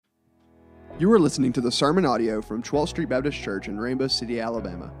You are listening to the sermon audio from 12th Street Baptist Church in Rainbow City,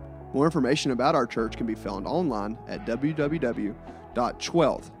 Alabama. More information about our church can be found online at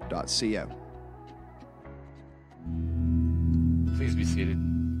www.12th.co. Please be seated.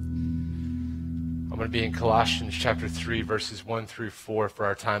 I'm going to be in Colossians chapter 3, verses 1 through 4 for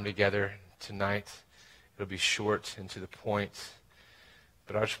our time together tonight. It'll be short and to the point.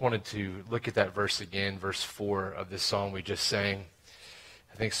 But I just wanted to look at that verse again, verse 4 of this song we just sang.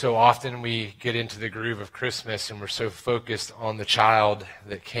 I think so often we get into the groove of Christmas and we're so focused on the child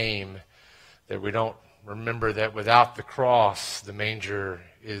that came that we don't remember that without the cross, the manger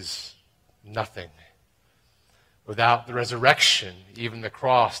is nothing. Without the resurrection, even the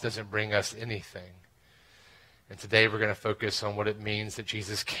cross doesn't bring us anything. And today we're going to focus on what it means that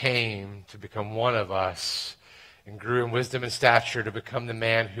Jesus came to become one of us and grew in wisdom and stature to become the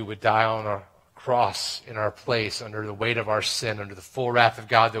man who would die on a cross in our place under the weight of our sin, under the full wrath of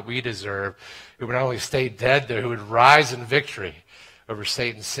God that we deserve, who would not only stay dead there, who would rise in victory over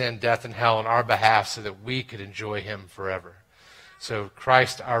Satan, sin, death, and hell on our behalf so that we could enjoy him forever. So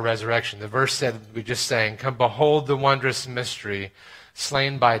Christ, our resurrection. The verse said, we just sang, "Come behold the wondrous mystery,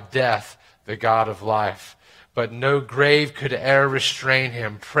 slain by death, the God of life. But no grave could e'er restrain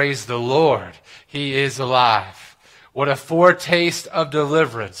him. Praise the Lord, he is alive. What a foretaste of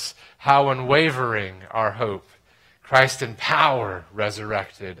deliverance, how unwavering our hope. Christ in power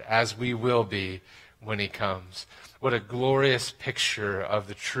resurrected, as we will be when he comes." What a glorious picture of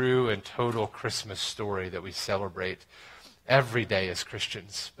the true and total Christmas story that we celebrate every day as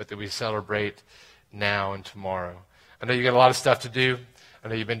Christians, but that we celebrate now and tomorrow. I know you got a lot of stuff to do. I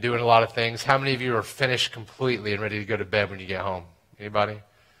know you've been doing a lot of things. How many of you are finished completely and ready to go to bed when you get home? Anybody?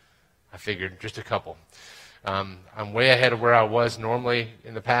 I figured just a couple. I'm way ahead of where I was normally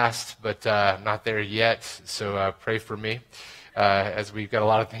in the past, but I'm not there yet, so pray for me as we've got a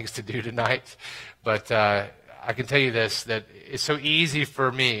lot of things to do tonight. But I can tell you this, that it's so easy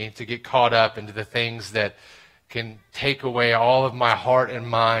for me to get caught up into the things that can take away all of my heart and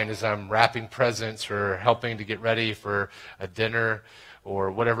mind as I'm wrapping presents or helping to get ready for a dinner or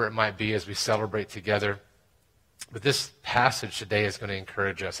whatever it might be as we celebrate together. But this passage today is going to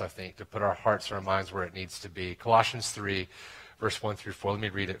encourage us, I think, to put our hearts and our minds where it needs to be. Colossians 3, verse 1 through 4. Let me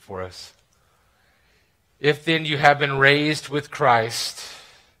read it for us. "If then you have been raised with Christ,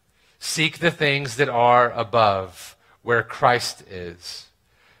 seek the things that are above, where Christ is,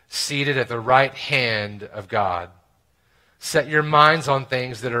 seated at the right hand of God. Set your minds on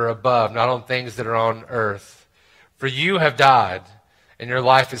things that are above, not on things that are on earth. For you have died, and your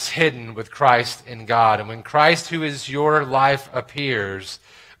life is hidden with Christ in God. And when Christ, who is your life, appears,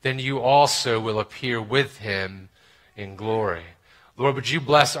 then you also will appear with him in glory." Lord, would you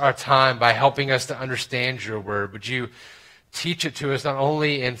bless our time by helping us to understand your word? Would you teach it to us not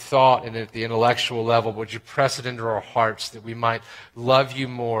only in thought and at the intellectual level, but would you press it into our hearts that we might love you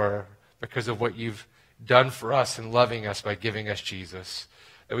more because of what you've done for us in loving us by giving us Jesus,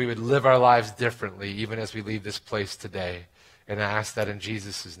 that we would live our lives differently even as we leave this place today. And I ask that in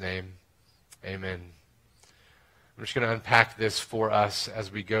Jesus' name, amen. I'm just going to unpack this for us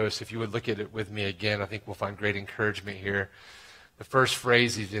as we go. So if you would look at it with me again, I think we'll find great encouragement here. The first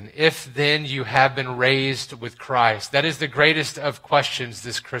phrase is in, "If then you have been raised with Christ." That is the greatest of questions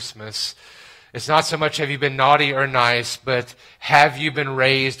this Christmas. It's not so much have you been naughty or nice, but have you been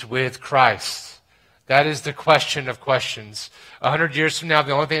raised with Christ? That is the question of questions. 100 years from now,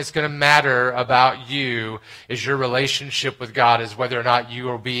 the only thing that's going to matter about you is your relationship with God, is whether or not you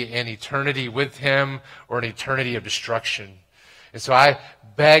will be in eternity with him or an eternity of destruction. And so I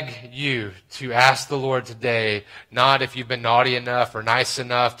beg you to ask the Lord today, not if you've been naughty enough or nice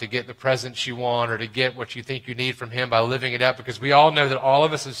enough to get the presents you want or to get what you think you need from him by living it up, because we all know that all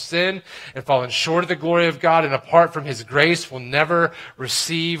of us have sinned and fallen short of the glory of God, and apart from his grace will never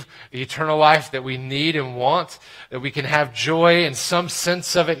receive the eternal life that we need and want, that we can have joy in some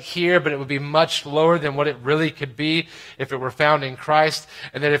sense of it here, but it would be much lower than what it really could be if it were found in Christ,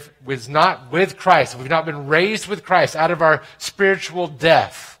 and that if it was not with Christ, if we've not been raised with Christ out of our spiritual death,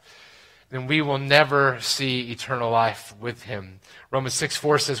 then we will never see eternal life with him. Romans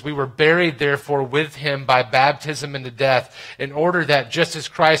 6:4 says, "We were buried, therefore, with him by baptism into death, in order that just as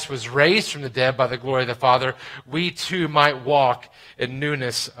Christ was raised from the dead by the glory of the Father, we too might walk in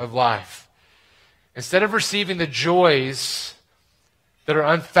newness of life." Instead of receiving the joys that are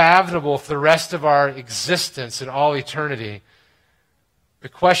unfathomable for the rest of our existence in all eternity, the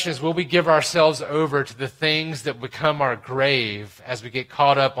question is, will we give ourselves over to the things that become our grave as we get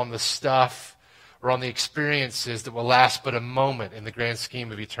caught up on the stuff or on the experiences that will last but a moment in the grand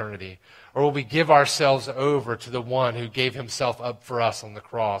scheme of eternity? Or will we give ourselves over to the one who gave himself up for us on the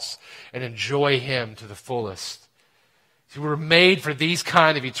cross and enjoy him to the fullest? See, we were made for these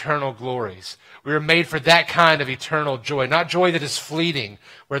kind of eternal glories. We were made for that kind of eternal joy, not joy that is fleeting,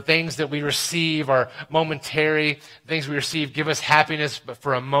 where things that we receive are momentary, things we receive give us happiness but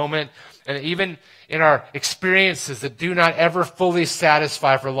for a moment, and even in our experiences that do not ever fully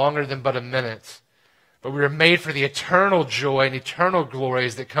satisfy for longer than but a minute. But we were made for the eternal joy and eternal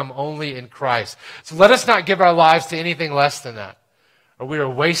glories that come only in Christ. So let us not give our lives to anything less than that, or we are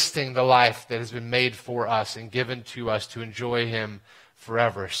wasting the life that has been made for us and given to us to enjoy him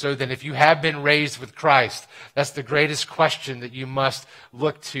forever. So then, if you have been raised with Christ, that's the greatest question that you must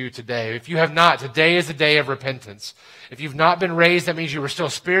look to today. If you have not, today is a day of repentance. If you've not been raised, that means you were still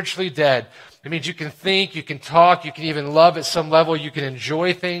spiritually dead. It means you can think, you can talk, you can even love at some level, you can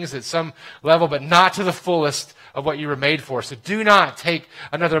enjoy things at some level, but not to the fullest of what you were made for. So do not take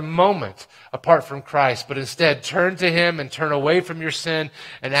another moment apart from Christ, but instead turn to him and turn away from your sin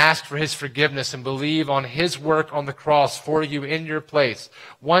and ask for his forgiveness and believe on his work on the cross for you in your place,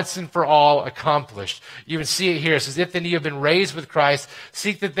 once and for all accomplished. You can see it here. It says, if then you have been raised with Christ,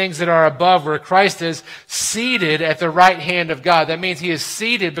 seek the things that are above, where Christ is seated at the right hand of God. That means he is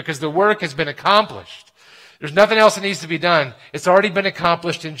seated because the work has been accomplished. There's nothing else that needs to be done. It's already been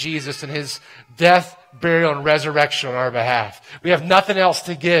accomplished in Jesus and his death, burial, and resurrection on our behalf. We have nothing else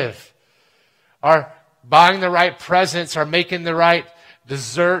to give. Our buying the right presents, our making the right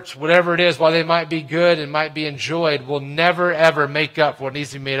desserts, whatever it is, while they might be good and might be enjoyed, will never, ever make up for what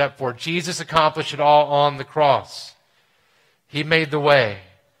needs to be made up for. Jesus accomplished it all on the cross. He made the way.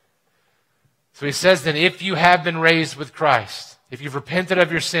 So he says then, if you have been raised with Christ, if you've repented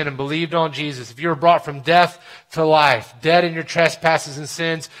of your sin and believed on Jesus, if you were brought from death to life, dead in your trespasses and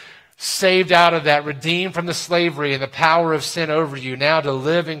sins, saved out of that, redeemed from the slavery and the power of sin over you, now to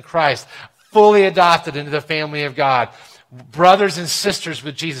live in Christ, fully adopted into the family of God, brothers and sisters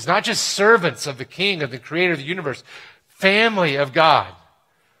with Jesus, not just servants of the King, of the Creator of the universe, family of God.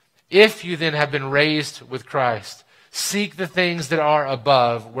 If you then have been raised with Christ, seek the things that are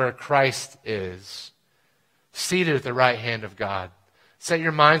above, where Christ is, seated at the right hand of God. Set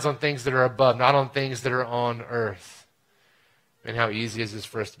your minds on things that are above, not on things that are on earth. And how easy is this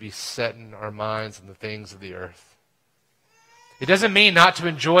for us to be setting our minds on the things of the earth. It doesn't mean not to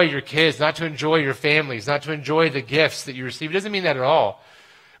enjoy your kids, not to enjoy your families, not to enjoy the gifts that you receive. It doesn't mean that at all.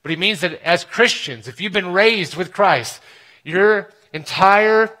 But it means that as Christians, if you've been raised with Christ, your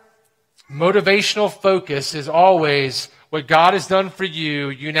entire motivational focus is always what God has done for you.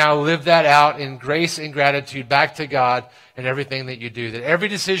 You now live that out in grace and gratitude back to God in everything that you do. That every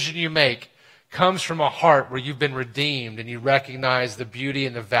decision you make comes from a heart where you've been redeemed and you recognize the beauty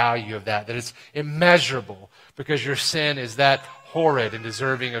and the value of that. That it's immeasurable because your sin is that horrid and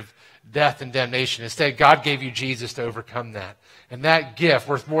deserving of death and damnation. Instead, God gave you Jesus to overcome that. And that gift,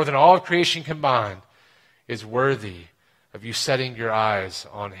 worth more than all of creation combined, is worthy of you setting your eyes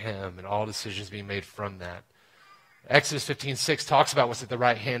on him and all decisions being made from that. Exodus 15:6 talks about what's at the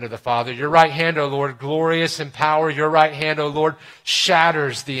right hand of the Father. Your right hand, O Lord, glorious in power. Your right hand, O Lord,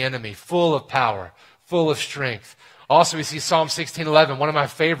 shatters the enemy, full of power, full of strength. Also, we see Psalm 16:11, one of my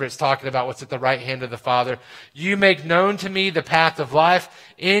favorites, talking about what's at the right hand of the Father. You make known to me the path of life.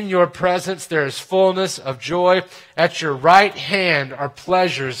 In your presence there is fullness of joy. At your right hand are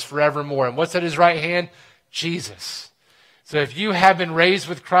pleasures forevermore. And what's at his right hand? Jesus. So if you have been raised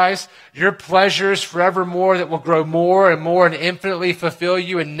with Christ, your pleasures forevermore that will grow more and more and infinitely fulfill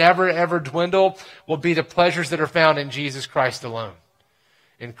you and never ever dwindle will be the pleasures that are found in Jesus Christ alone.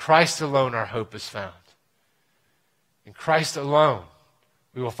 In Christ alone our hope is found. In Christ alone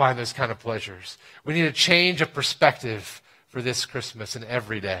we will find those kind of pleasures. We need a change of perspective for this Christmas and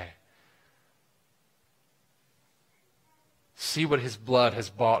every day. See what his blood has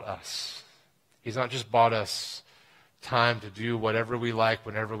bought us. He's not just bought us time to do whatever we like,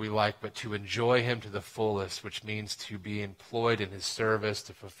 whenever we like, but to enjoy him to the fullest, which means to be employed in his service,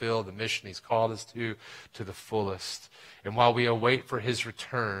 to fulfill the mission he's called us to the fullest. And while we await for his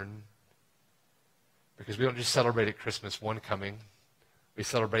return, because we don't just celebrate at Christmas one coming, we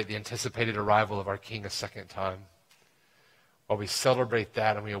celebrate the anticipated arrival of our King a second time. While we celebrate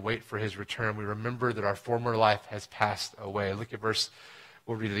that and we await for his return, we remember that our former life has passed away. Look at verse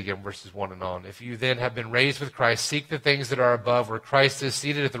We'll read it again, verses 1 and on. If you then have been raised with Christ, seek the things that are above, where Christ is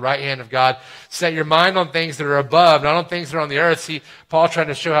seated at the right hand of God. Set your mind on things that are above, not on things that are on the earth. See, Paul trying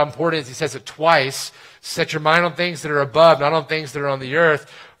to show how important it is. He says it twice. Set your mind on things that are above, not on things that are on the earth,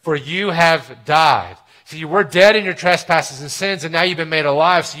 for you have died. See, you were dead in your trespasses and sins, and now you've been made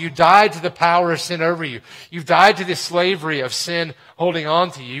alive. So you died to the power of sin over you. You've died to the slavery of sin holding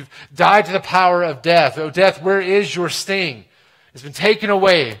on to you. You've died to the power of death. Oh, death, where is your sting? It's been taken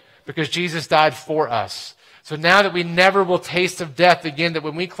away because Jesus died for us. So now that we never will taste of death again, that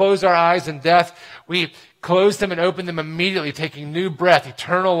when we close our eyes in death, we close them and open them immediately, taking new breath,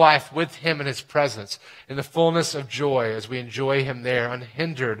 eternal life with him in his presence, in the fullness of joy as we enjoy him there,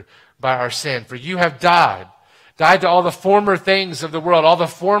 unhindered by our sin. For you have died to all the former things of the world, all the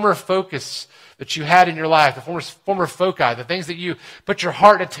former focus that you had in your life, the former foci, the things that you put your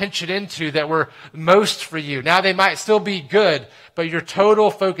heart and attention into that were most for you. Now they might still be good, but your total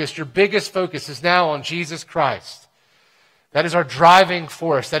focus, your biggest focus is now on Jesus Christ. That is our driving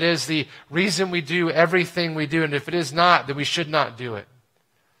force. That is the reason we do everything we do. And if it is not, then we should not do it.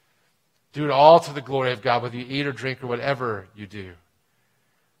 Do it all to the glory of God, whether you eat or drink or whatever you do.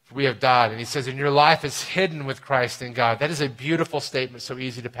 For we have died. And he says, and your life is hidden with Christ in God. That is a beautiful statement, so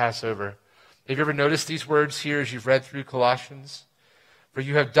easy to pass over. Have you ever noticed these words here as you've read through Colossians? For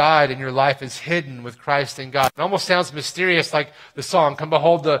you have died and your life is hidden with Christ in God. It almost sounds mysterious, like the song, come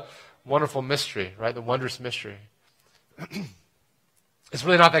behold the wonderful mystery, right? The wondrous mystery. It's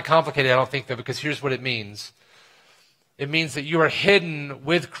really not that complicated, I don't think, though, because here's what it means. It means that you are hidden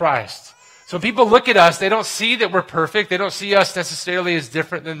with Christ. So when people look at us, they don't see that we're perfect. They don't see us necessarily as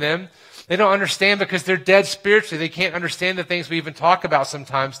different than them. They don't understand because they're dead spiritually. They can't understand the things we even talk about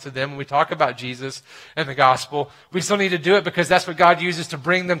sometimes to them when we talk about Jesus and the gospel. We still need to do it because that's what God uses to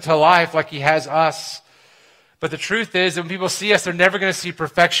bring them to life like he has us. But the truth is that when people see us, they're never going to see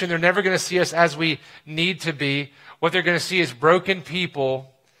perfection. They're never going to see us as we need to be. What they're going to see is broken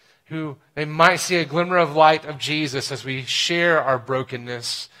people who they might see a glimmer of light of Jesus as we share our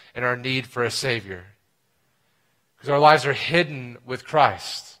brokenness and our need for a Savior. Because our lives are hidden with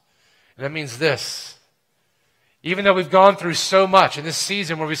Christ. And that means this. Even though we've gone through so much in this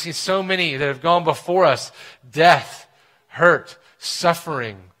season where we've seen so many that have gone before us, death, hurt,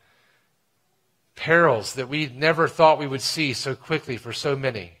 suffering, perils that we never thought we would see so quickly for so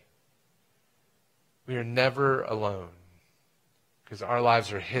many, we are never alone because our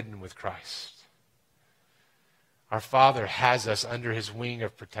lives are hidden with Christ. Our Father has us under his wing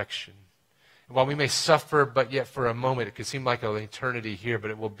of protection. While we may suffer, but yet for a moment, it could seem like an eternity here,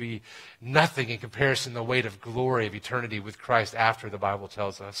 but it will be nothing in comparison to the weight of glory of eternity with Christ after, the Bible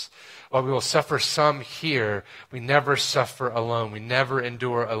tells us. While we will suffer some here, we never suffer alone. We never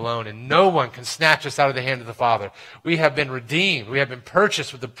endure alone. And no one can snatch us out of the hand of the Father. We have been redeemed. We have been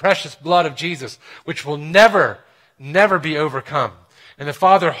purchased with the precious blood of Jesus, which will never, never be overcome. And the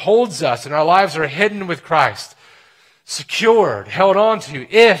Father holds us, and our lives are hidden with Christ. Secured, held on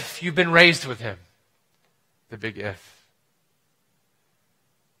to, if you've been raised with him. The big if.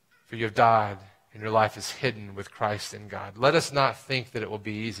 For you have died, and your life is hidden with Christ in God. Let us not think that it will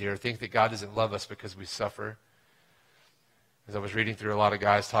be easy, or think that God doesn't love us because we suffer. As I was reading through a lot of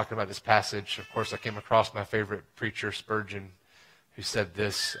guys talking about this passage, of course I came across my favorite preacher, Spurgeon, who said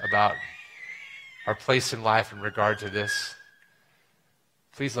this about our place in life in regard to this.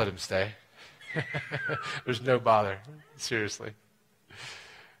 Please let him stay. There's no bother. Seriously.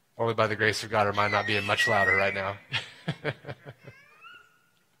 Only by the grace of God, or mine not being much louder right now.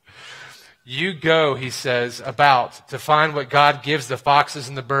 You go, he says, about to find what God gives the foxes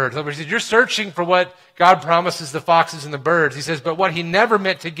and the birds. In other words, you're searching for what God promises the foxes and the birds. He says, but what he never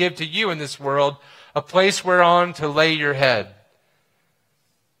meant to give to you in this world, a place whereon to lay your head.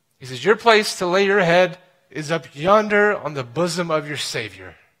 He says, your place to lay your head is up yonder on the bosom of your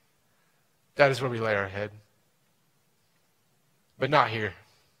Savior. That is where we lay our head. But not here.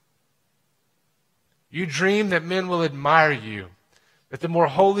 You dream that men will admire you. That the more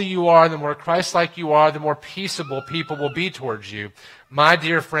holy you are, the more Christ-like you are, the more peaceable people will be towards you. My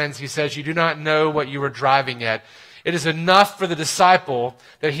dear friends, he says, you do not know what you are driving at. It is enough for the disciple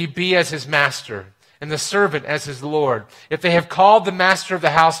that he be as his master, and the servant as his Lord. If they have called the master of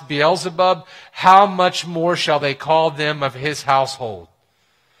the house Beelzebub, how much more shall they call them of his household?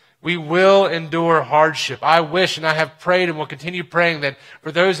 We will endure hardship. I wish, and I have prayed and will continue praying, that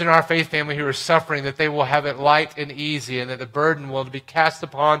for those in our faith family who are suffering, that they will have it light and easy, and that the burden will be cast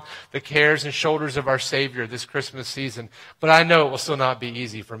upon the cares and shoulders of our Savior this Christmas season. But I know it will still not be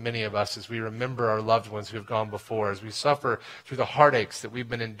easy for many of us as we remember our loved ones who have gone before, as we suffer through the heartaches that we've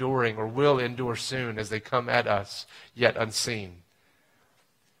been enduring or will endure soon as they come at us, yet unseen.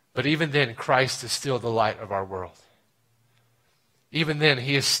 But even then, Christ is still the light of our world. Even then,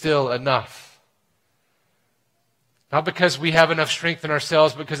 he is still enough. Not because we have enough strength in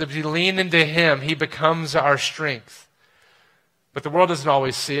ourselves, but because if we lean into him, he becomes our strength. But the world doesn't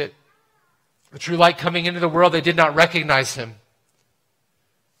always see it. The true light coming into the world, they did not recognize him.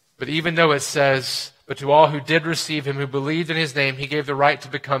 But even though it says, but to all who did receive him, who believed in his name, he gave the right to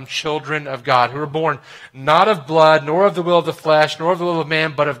become children of God, who were born not of blood, nor of the will of the flesh, nor of the will of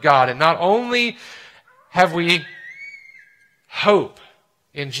man, but of God. And not only have we hope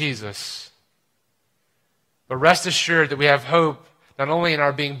in Jesus, but rest assured that we have hope not only in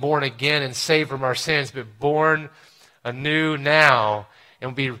our being born again and saved from our sins, but born anew now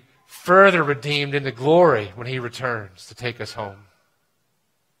and be further redeemed into glory when he returns to take us home.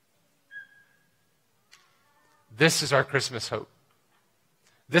 This is our Christmas hope.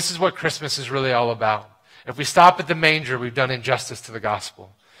 This is what Christmas is really all about. If we stop at the manger, we've done injustice to the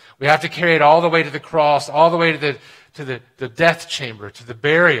gospel. We have to carry it all the way to the cross, all the way to the death chamber, to the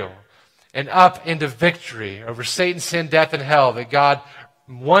burial, and up into victory over Satan, sin, death, and hell that God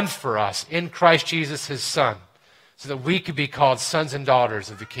won for us in Christ Jesus, his Son, so that we could be called sons and daughters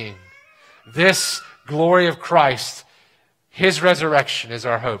of the King. This glory of Christ, his resurrection, is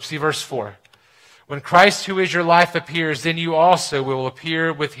our hope. See verse 4. When Christ, who is your life, appears, then you also will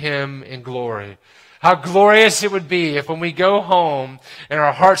appear with him in glory. How glorious it would be if when we go home and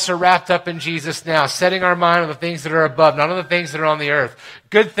our hearts are wrapped up in Jesus now, setting our mind on the things that are above, not on the things that are on the earth.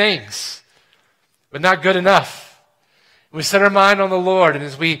 Good things, but not good enough. We set our mind on the Lord, and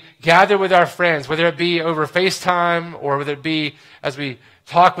as we gather with our friends, whether it be over FaceTime or whether it be as we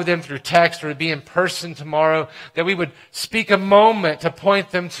talk with them through text or to be in person tomorrow, that we would speak a moment to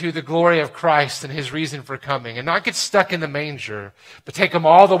point them to the glory of Christ and his reason for coming, and not get stuck in the manger, but take them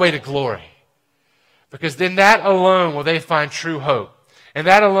all the way to glory. Because then that alone will they find true hope. And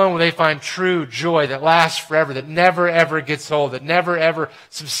that alone will they find true joy that lasts forever, that never ever gets old, that never ever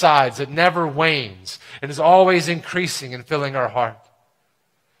subsides, that never wanes, and is always increasing and filling our heart.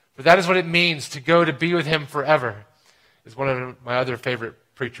 For that is what it means to go to be with him forever. As one of my other favorite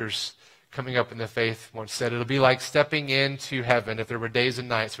preachers coming up in the faith once said, it'll be like stepping into heaven if there were days and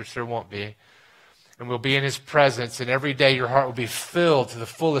nights, which there won't be. And we'll be in his presence, and every day your heart will be filled to the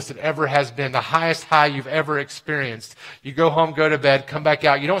fullest it ever has been, the highest high you've ever experienced. You go home, go to bed, come back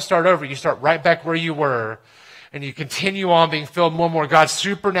out. You don't start over. You start right back where you were, and you continue on being filled more and more. God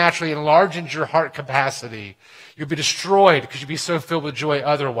supernaturally enlarges your heart capacity. You'll be destroyed because you'll be so filled with joy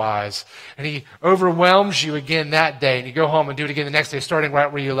otherwise. And he overwhelms you again that day, and you go home and do it again the next day, starting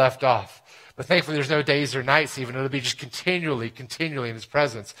right where you left off. But thankfully, there's no days or nights even. It'll be just continually in his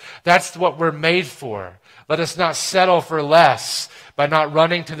presence. That's what we're made for. Let us not settle for less by not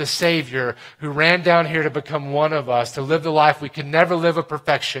running to the Savior who ran down here to become one of us, to live the life we could never live of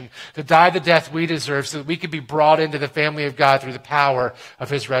perfection, to die the death we deserve so that we could be brought into the family of God through the power of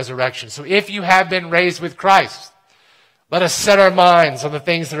his resurrection. So if you have been raised with Christ, let us set our minds on the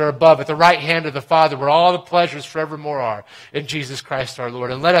things that are above at the right hand of the Father, where all the pleasures forevermore are in Jesus Christ our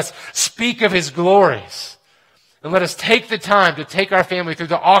Lord. And let us speak of his glories. And let us take the time to take our family through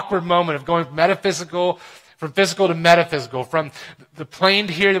the awkward moment of going from physical to metaphysical, from the plane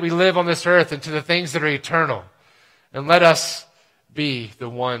here that we live on this earth into the things that are eternal. And let us be the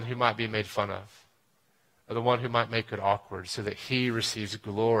one who might be made fun of, or the one who might make it awkward, so that he receives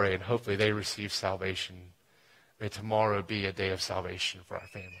glory and hopefully they receive salvation. May tomorrow be a day of salvation for our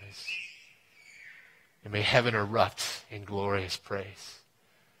families. And may heaven erupt in glorious praise.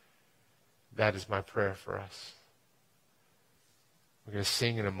 That is my prayer for us. We're going to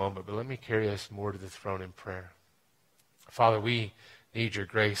sing in a moment, but let me carry us more to the throne in prayer. Father, we need your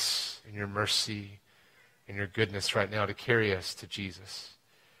grace and your mercy and your goodness right now to carry us to Jesus.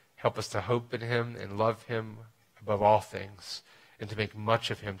 Help us to hope in him and love him above all things, and to make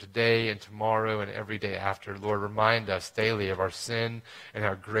much of him today and tomorrow and every day after. Lord, remind us daily of our sin and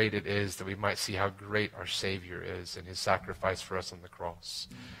how great it is, that we might see how great our Savior is and his sacrifice for us on the cross.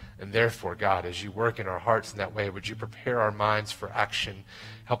 And therefore, God, as you work in our hearts in that way, would you prepare our minds for action?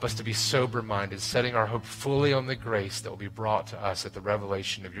 Help us to be sober-minded, setting our hope fully on the grace that will be brought to us at the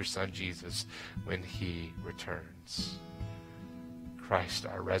revelation of your Son, Jesus, when he returns. Christ,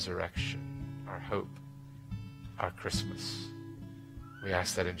 our resurrection, our hope, our Christmas. We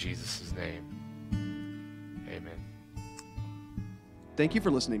ask that in Jesus' name. Amen. Thank you for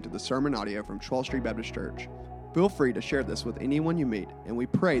listening to the sermon audio from 12th Street Baptist Church. Feel free to share this with anyone you meet, and we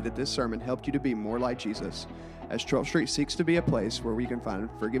pray that this sermon helped you to be more like Jesus, as 12th Street seeks to be a place where we can find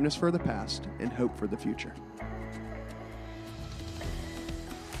forgiveness for the past and hope for the future.